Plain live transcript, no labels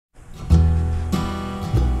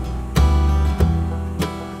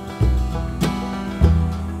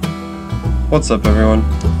What's up everyone?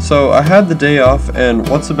 So I had the day off, and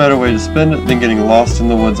what's a better way to spend it than getting lost in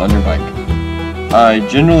the woods on your bike? I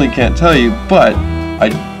generally can't tell you, but I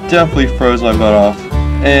definitely froze my butt off,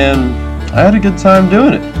 and I had a good time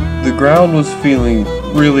doing it. The ground was feeling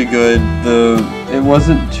really good. It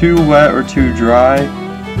wasn't too wet or too dry.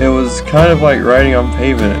 It was kind of like riding on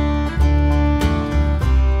pavement.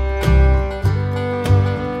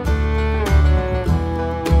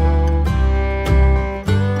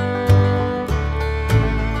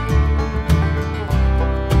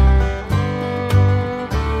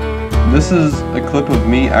 This is a clip of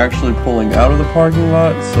me actually pulling out of the parking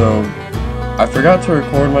lot, so I forgot to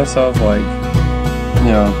record myself, like,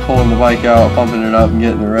 you know, pulling the bike out, pumping it up, and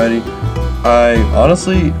getting it ready. I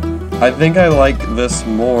think I like this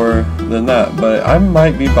more than that, but I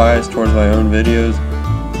might be biased towards my own videos.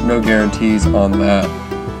 No guarantees on that.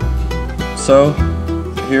 So,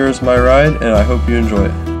 here's my ride, and I hope you enjoy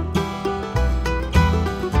it.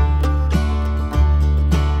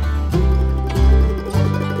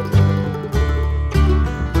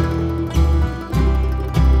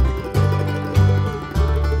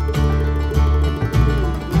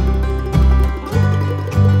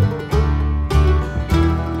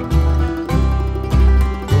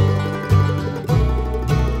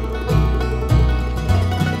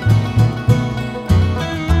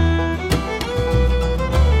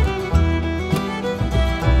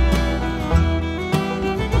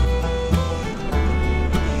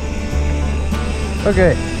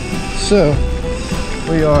 Okay, so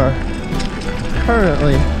we are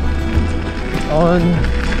currently on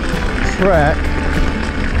track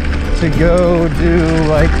to go do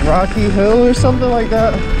like Rocky Hill or something like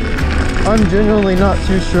that. I'm genuinely not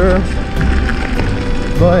too sure,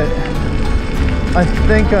 but I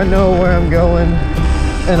think I know where I'm going,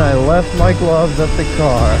 and I left my gloves at the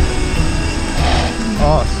car.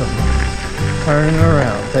 Awesome. Turning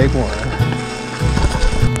around, take one.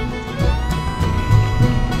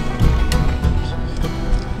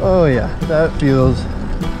 Oh yeah, that feels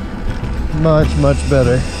much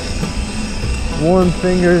better. Warm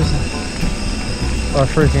fingers are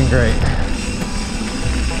freaking great.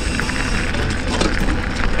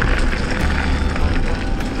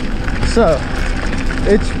 So,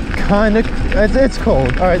 it's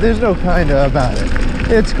cold. All right, there's no kinda about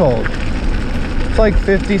it. It's cold. It's like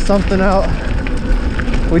 50 something out.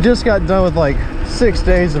 We just got done with like 6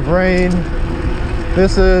 days of rain.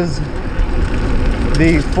 This is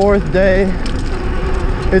the 4th day.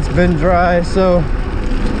 It's been dry, so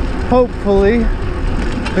hopefully,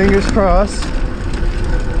 fingers crossed,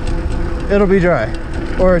 it'll be dry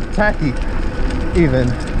or tacky even,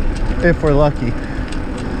 if we're lucky.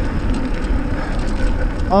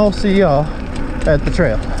 I'll see y'all at the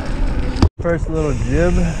trail. First little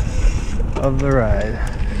jib of the ride.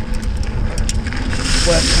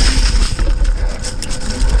 Wet.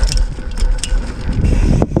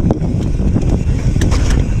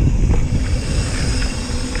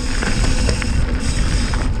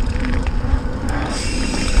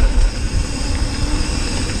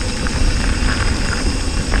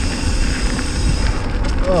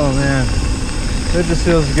 Oh man, it just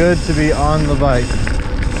feels good to be on the bike.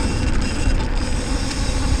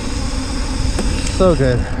 So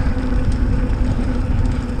good.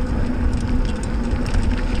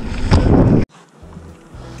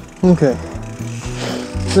 Okay,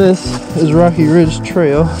 this is Rocky Ridge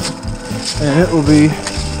Trail, and it will be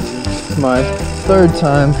my 3rd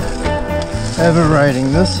time ever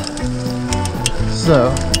riding this.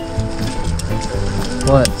 So,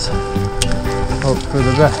 let's hope for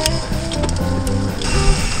the best.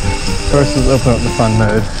 First, let's open up the fun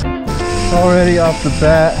mode. Already off the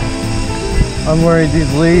bat, I'm worried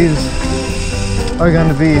these leaves are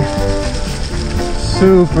gonna be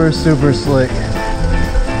super slick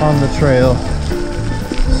on the trail.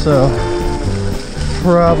 So,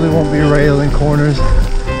 probably won't be railing corners.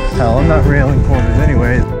 Hell, I'm not railing corners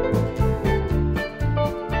anyway.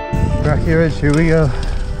 Rocky Ridge, here we go.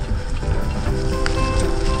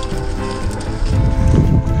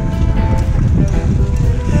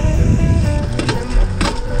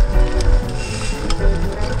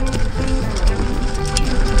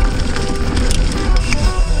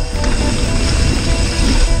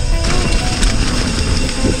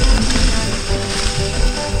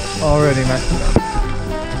 Already messing up.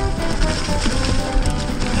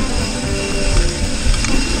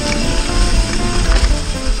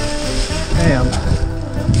 Damn.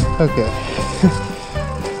 Okay.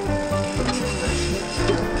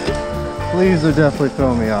 Leaves are definitely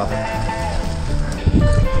throwing me off.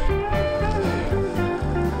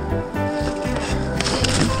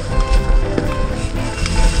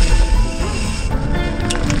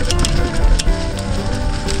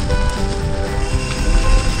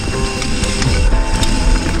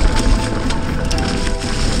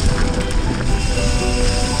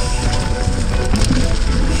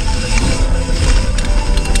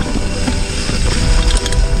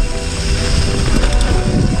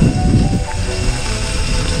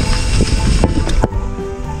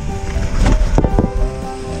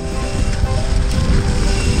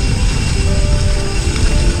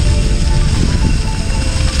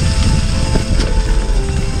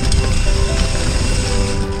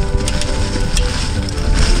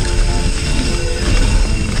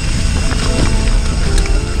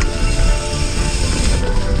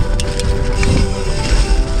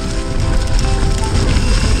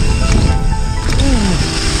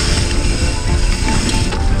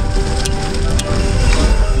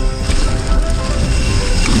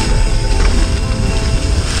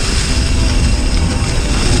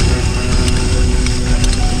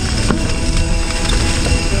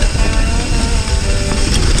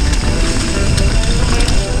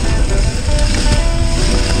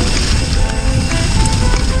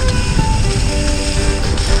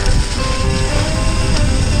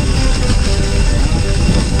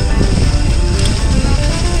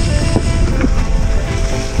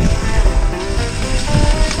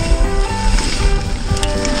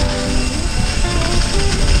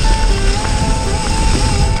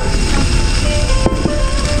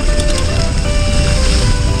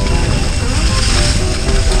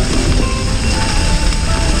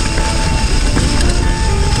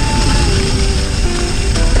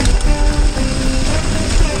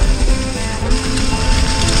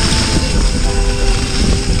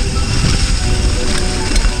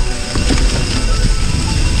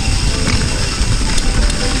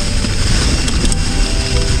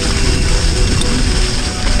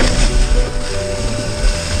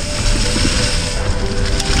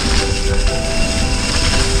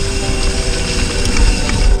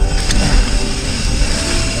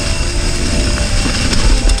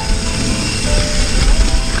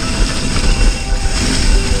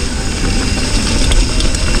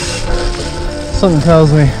 Something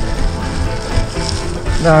tells me an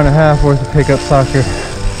hour and a half worth of pickup soccer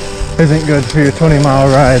isn't good for your 20-mile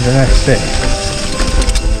ride the next day.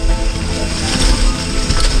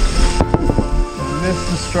 Missed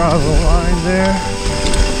the Strava line there.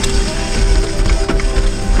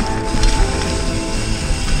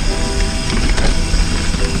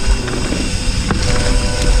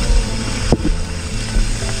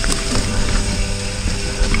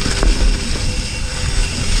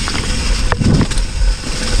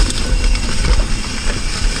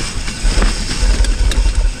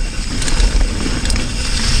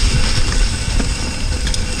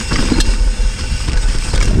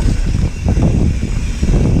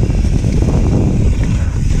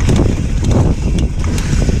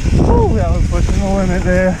 Limit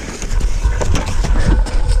there.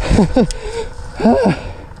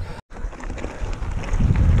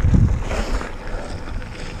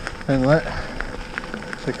 And let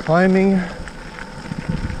the climbing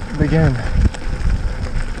begin.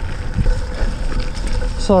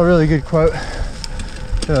 Saw a really good quote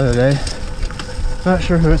the other day. Not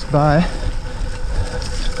sure who it's by.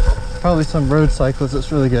 Probably some road cyclist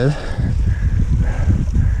that's really good.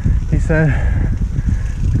 He said,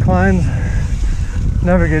 the climbs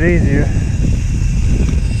never get easier,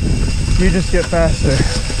 you just get faster.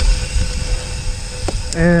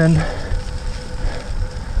 And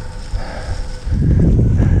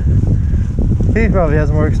he probably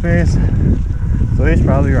has more experience, so he's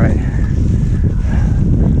probably right.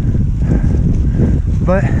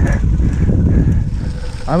 But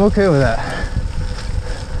I'm okay with that,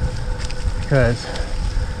 because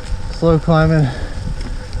slow climbing,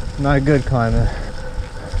 not good climbing.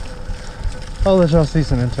 I'll let y'all see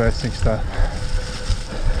some interesting stuff.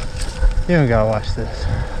 You don't gotta watch this.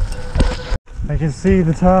 I can see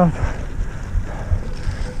the top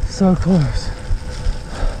so close.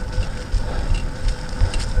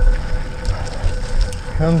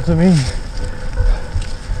 Come to me.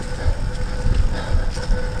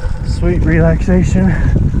 Sweet relaxation.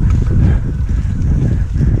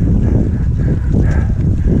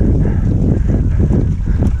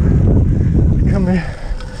 Come here.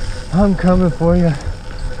 I'm coming for you.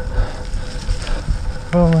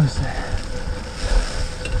 Almost there.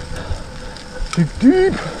 Deep,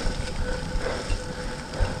 deep.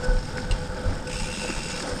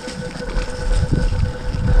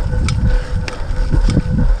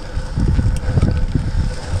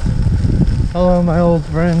 Hello, my old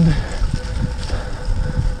friend.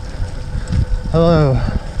 Hello.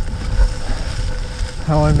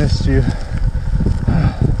 How I missed you.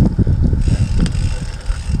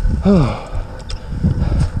 Oh,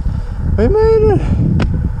 we made it.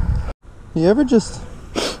 You ever just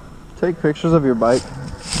take pictures of your bike?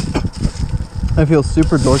 I feel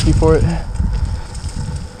super dorky for it,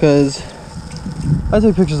 because I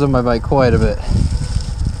take pictures of my bike quite a bit,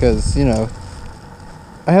 because, you know,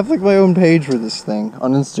 I have like my own page for this thing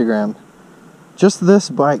on Instagram. Just this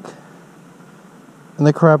bike and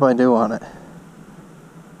the crap I do on it.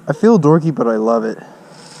 I feel dorky, but I love it.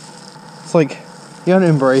 It's like, you gotta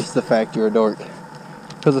embrace the fact you're a dork,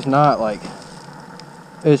 because if not, like,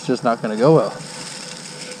 it's just not gonna go well.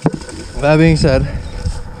 That being said,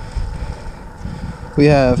 we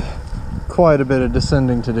have quite a bit of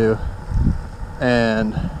descending to do,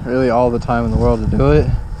 and really all the time in the world to do it.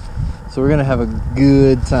 So we're gonna have a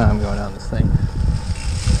good time going down this thing.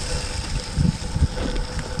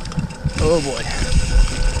 Oh boy.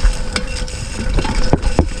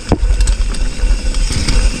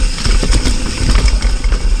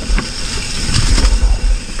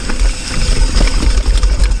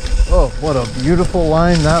 Oh, what a beautiful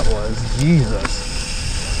line that was. Jesus.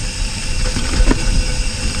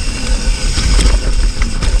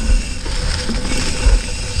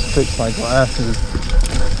 Fix my glasses.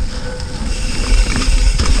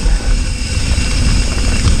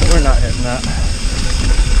 We're not hitting that.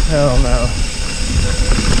 Hell no.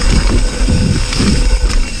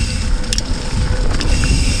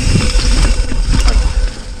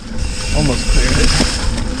 Almost cleared it.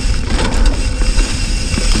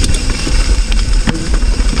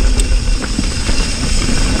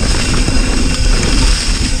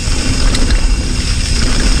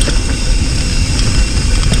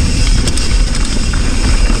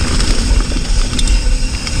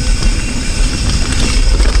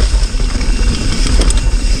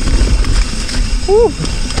 Woo.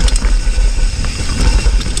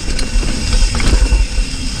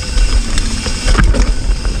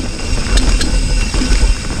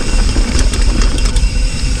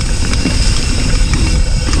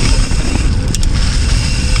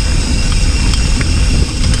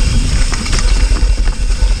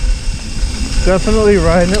 Definitely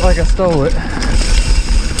riding it like I stole it.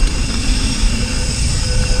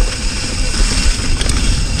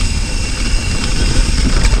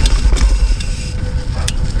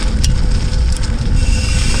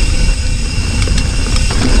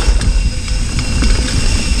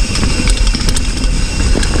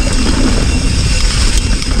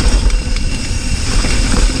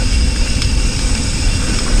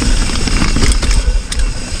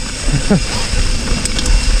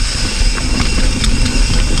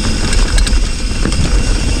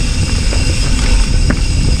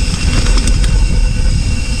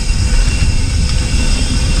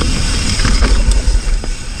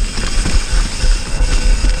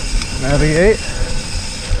 Navigate.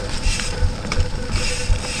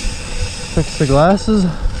 Fix the glasses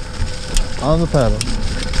on the pedal.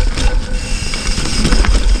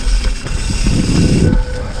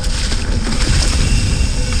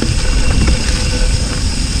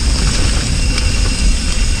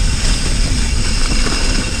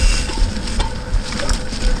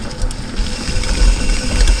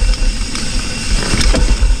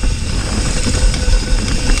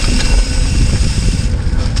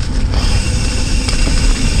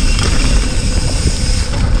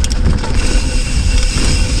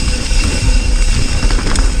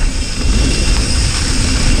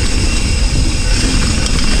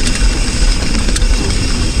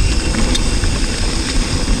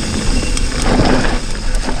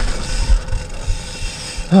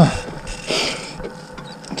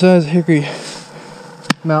 So that's Hickory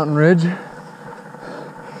Mountain Ridge.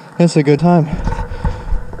 It's a good time.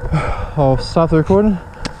 I'll stop the recording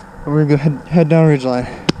and we're gonna head down Ridgeline.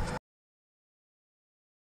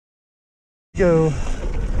 Go,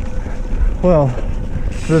 well,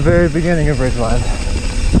 to the very beginning of Ridgeline,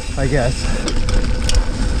 I guess.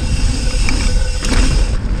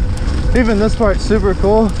 Even this part's super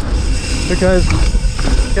cool because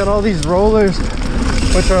you got all these rollers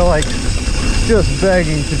which are like just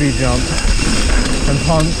begging to be jumped and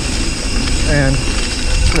pumped and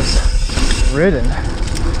just ridden.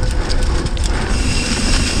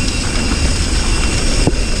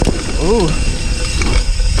 Ooh,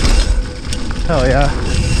 hell yeah.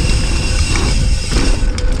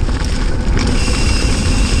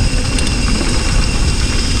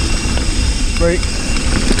 Brake.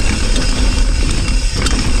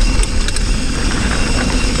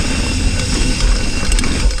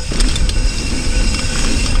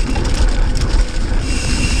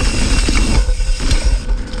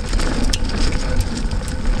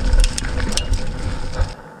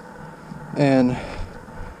 And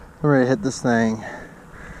we're ready to hit this thing.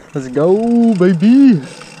 Let's go, baby.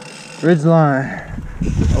 Ridgeline.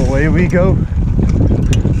 Away we go.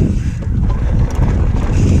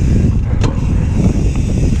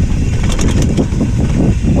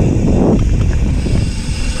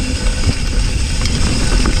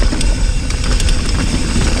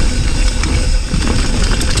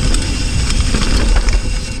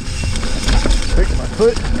 Fix my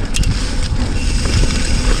foot.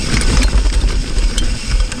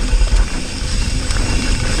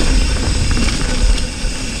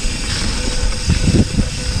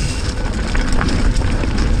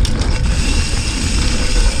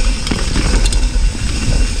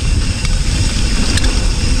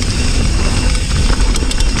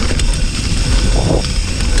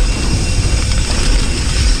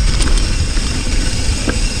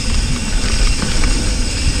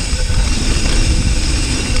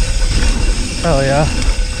 Hell yeah.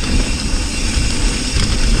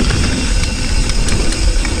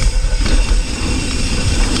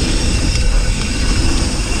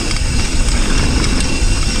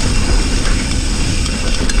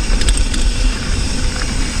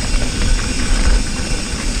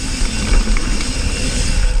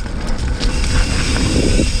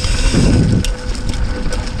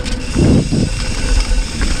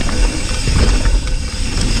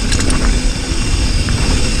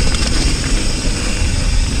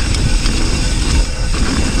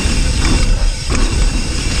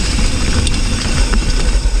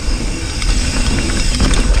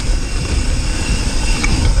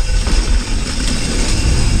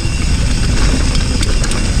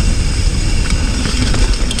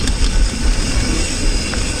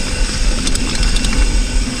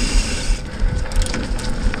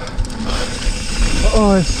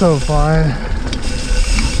 Oh, it's so fun.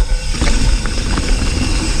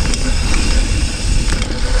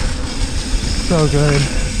 So good.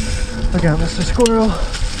 Look out, Mr. Squirrel.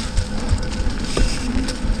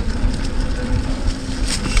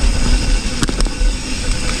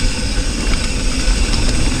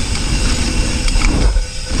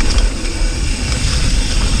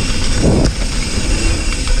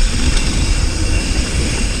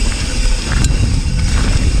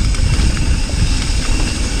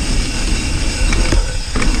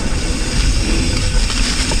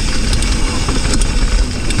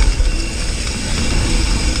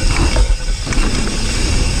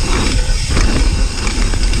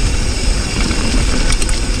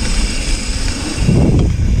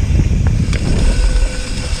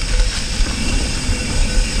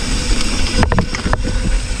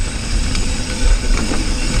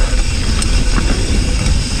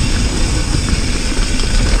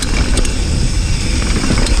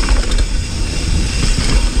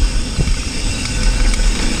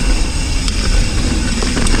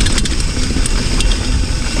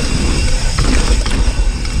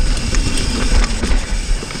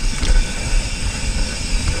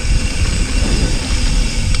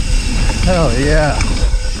 Hell yeah.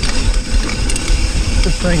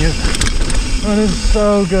 This thing is running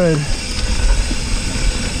so good.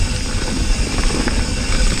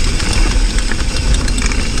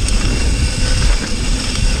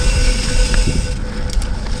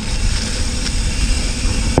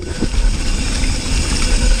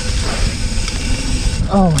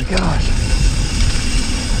 Oh my gosh.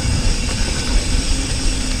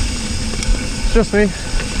 It's just me.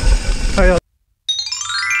 How y'all doing?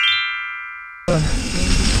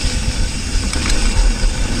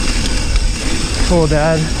 Cool,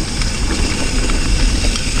 Dad.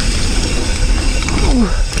 Ooh.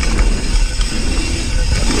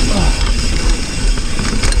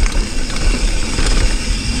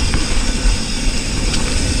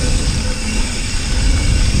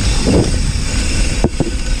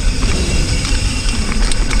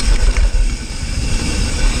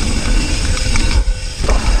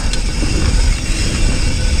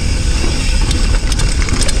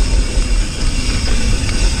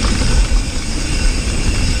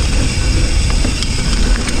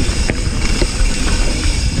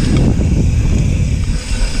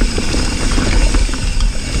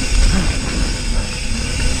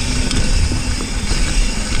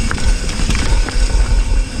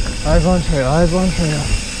 Eyes on trail, eyes on trail.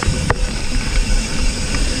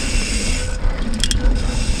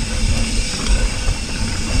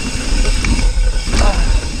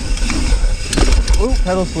 Ooh,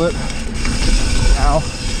 pedal slip. Ow.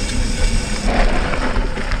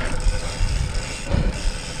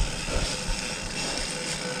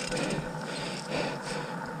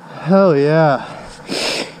 Hell yeah.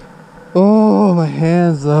 Oh, my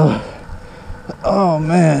hands though. Oh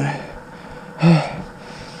man.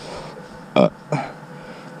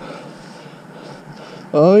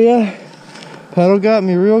 Oh yeah, pedal got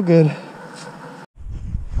me real good.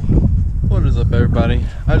 What is up, everybody?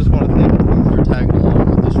 I just want to thank you for tagging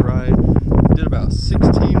along with this ride. We did about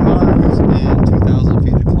 16 miles and 2,000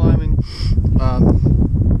 feet of climbing.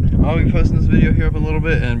 I'll be posting this video here up in a little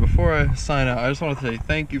bit, and before I sign out, I just want to say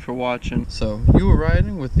thank you for watching. So you were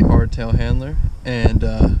riding with the hardtail handler, and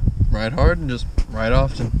ride hard and just ride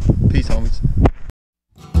often. Peace, homies.